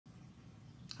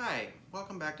Hi,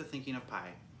 welcome back to Thinking of Pi.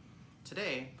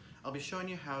 Today, I'll be showing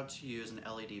you how to use an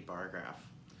LED bar graph.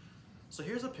 So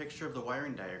here's a picture of the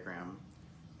wiring diagram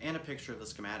and a picture of the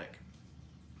schematic.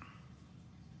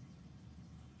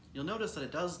 You'll notice that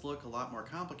it does look a lot more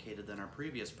complicated than our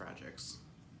previous projects.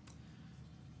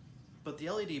 But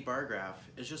the LED bar graph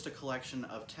is just a collection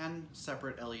of 10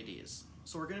 separate LEDs.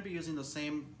 So we're going to be using the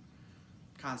same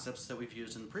concepts that we've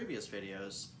used in the previous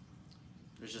videos.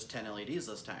 There's just 10 LEDs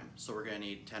this time, so we're going to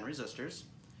need 10 resistors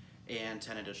and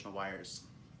 10 additional wires.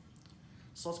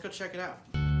 So let's go check it out.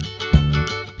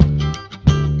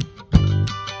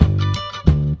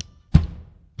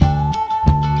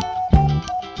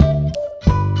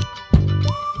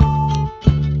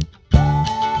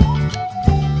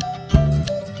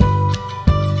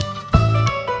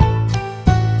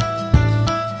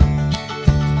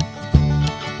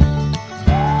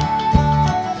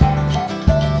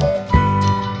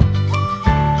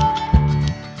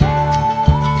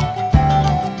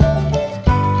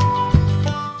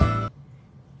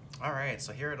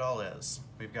 So here it all is.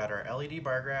 We've got our LED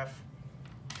bar graph.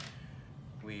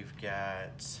 We've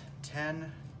got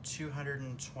 10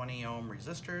 220 ohm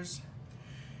resistors,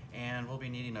 and we'll be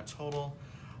needing a total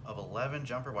of 11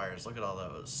 jumper wires. Look at all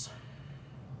those.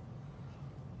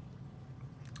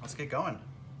 Let's get going.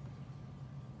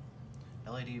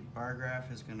 LED bar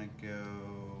graph is gonna go,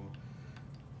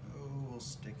 we'll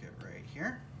stick it right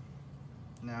here.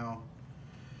 Now,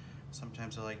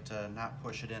 sometimes I like to not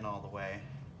push it in all the way,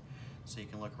 so you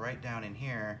can look right down in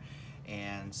here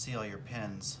and see all your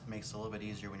pins. Makes it a little bit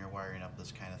easier when you're wiring up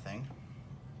this kind of thing.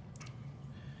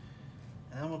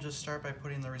 And then we'll just start by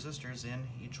putting the resistors in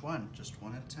each one, just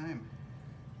one at a time.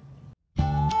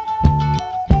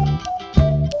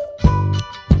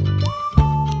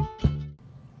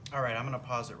 Alright, I'm going to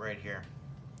pause it right here.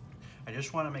 I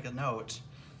just want to make a note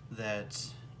that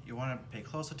you want to pay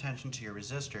close attention to your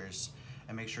resistors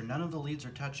and make sure none of the leads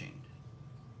are touching.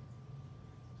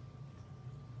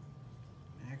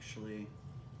 Actually,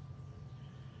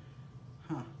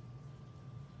 I've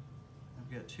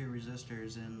got two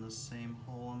resistors in the same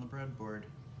hole on the breadboard.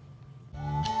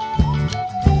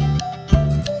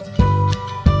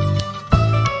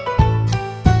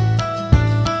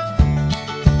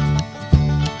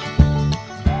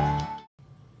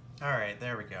 Alright,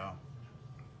 there we go.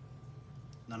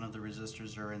 None of the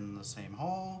resistors are in the same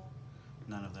hole.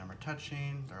 None of them are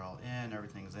touching. They're all in.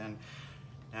 Everything's in.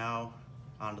 Now,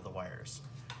 onto the wires.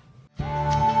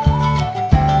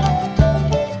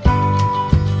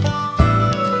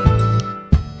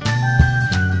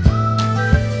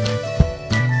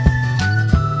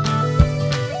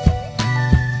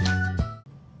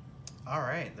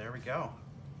 Alright, there we go.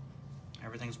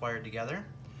 Everything's wired together.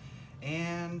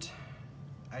 And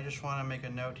I just want to make a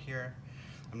note here.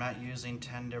 I'm not using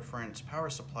 10 different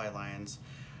power supply lines.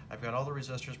 I've got all the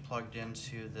resistors plugged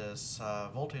into this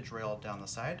voltage rail down the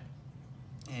side.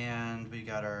 And we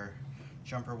got our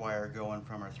jumper wire going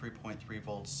from our 3.3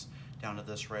 volts down to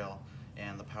this rail,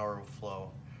 and the power will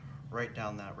flow right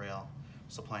down that rail,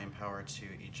 supplying power to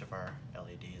each of our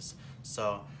LEDs.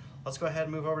 So let's go ahead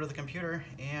and move over to the computer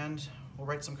and we'll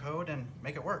write some code and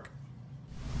make it work.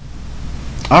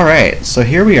 Alright, so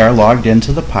here we are logged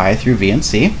into the Pi through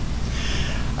VNC.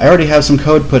 I already have some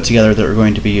code put together that we're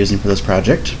going to be using for this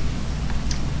project.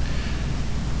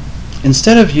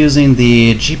 Instead of using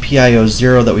the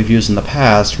GPIO0 that we've used in the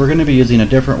past, we're going to be using a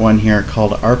different one here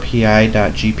called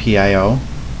RPI.GPIO.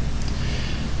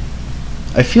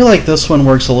 I feel like this one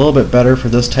works a little bit better for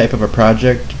this type of a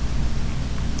project.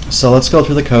 So let's go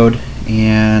through the code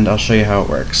and I'll show you how it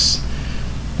works.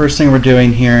 First thing we're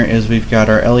doing here is we've got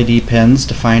our LED pins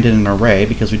defined in an array,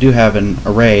 because we do have an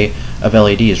array of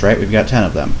LEDs, right? We've got 10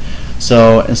 of them.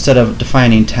 So instead of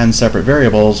defining 10 separate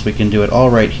variables, we can do it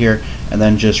all right here and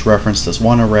then just reference this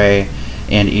one array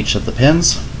and each of the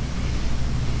pins.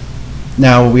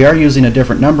 Now, we are using a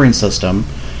different numbering system.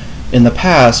 In the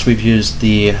past, we've used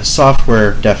the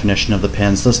software definition of the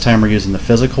pins. This time we're using the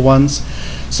physical ones.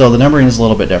 So the numbering is a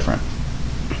little bit different.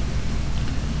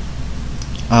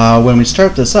 When we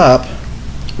start this up,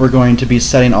 we're going to be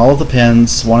setting all of the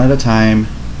pins one at a time,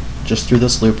 just through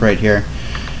this loop right here.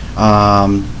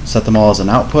 Set them all as an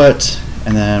output,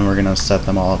 and then we're going to set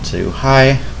them all to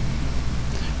high,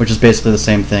 which is basically the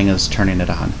same thing as turning it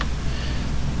on.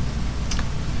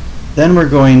 Then we're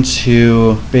going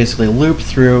to basically loop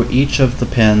through each of the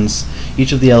pins,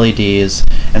 each of the LEDs,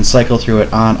 and cycle through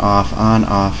it on,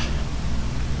 off.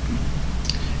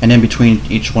 And in between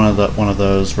each one of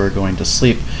those, we're going to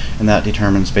sleep, and that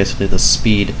determines basically the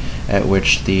speed at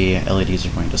which the LEDs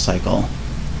are going to cycle.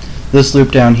 This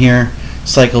loop down here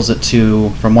cycles it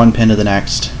from one pin to the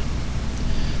next.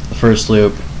 first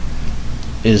loop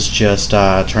is just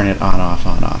turn it on, off,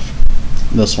 on, off.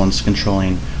 This one's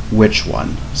controlling which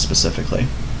one specifically.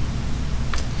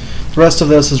 The rest of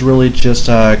this is really just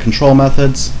control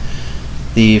methods.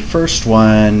 The first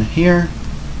one here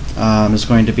is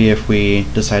going to be if we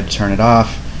decide to turn it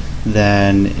off,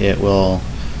 then it will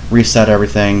reset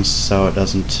everything so it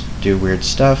doesn't do weird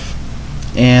stuff.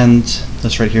 And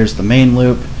this right here is the main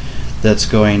loop that's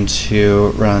going to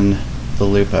run the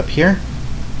loop up here.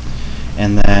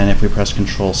 And then if we press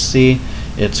Control C,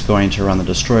 it's going to run the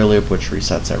destroy loop, which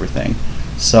resets everything.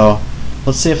 So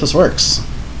let's see if this works.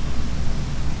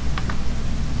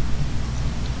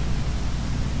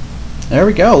 There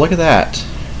we go, look at that.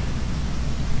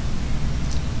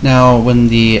 Now when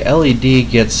the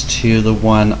LED gets to the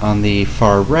one on the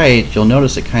far right, you'll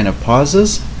notice it kind of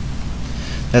pauses.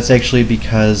 That's actually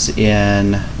because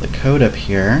in the code up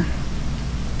here,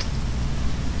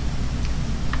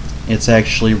 it's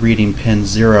actually reading pin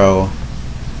 0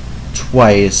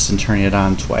 twice and turning it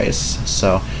on twice.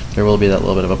 So there will be that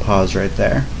little bit of a pause right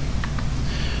there.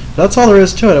 That's all there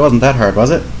is to it. It wasn't that hard,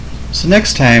 was it? So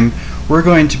next time we're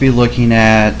going to be looking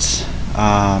at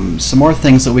some more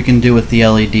things that we can do with the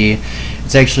LED.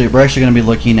 We're actually going to be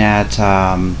looking at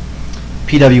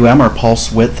PWM, or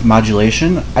pulse width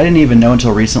modulation. I didn't even know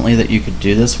until recently that you could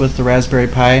do this with the Raspberry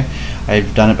Pi.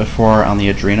 I've done it before on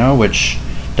the Arduino, which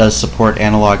does support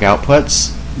analog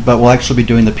outputs, but we'll actually be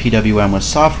doing the PWM with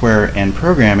software and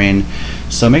programming.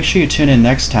 So make sure you tune in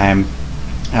next time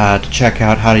to check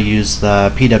out how to use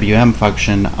the PWM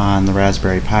function on the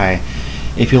Raspberry Pi.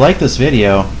 If you like this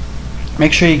video,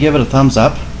 make sure you give it a thumbs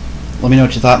up. Let me know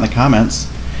what you thought in the comments.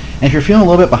 And if you're feeling a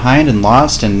little bit behind and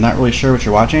lost and not really sure what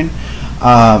you're watching,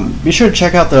 be sure to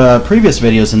check out the previous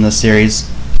videos in this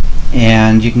series,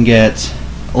 and you can get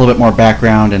a little bit more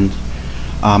background and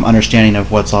understanding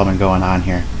of what's all been going on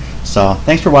here. So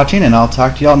thanks for watching, and I'll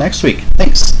talk to you all next week.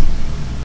 Thanks.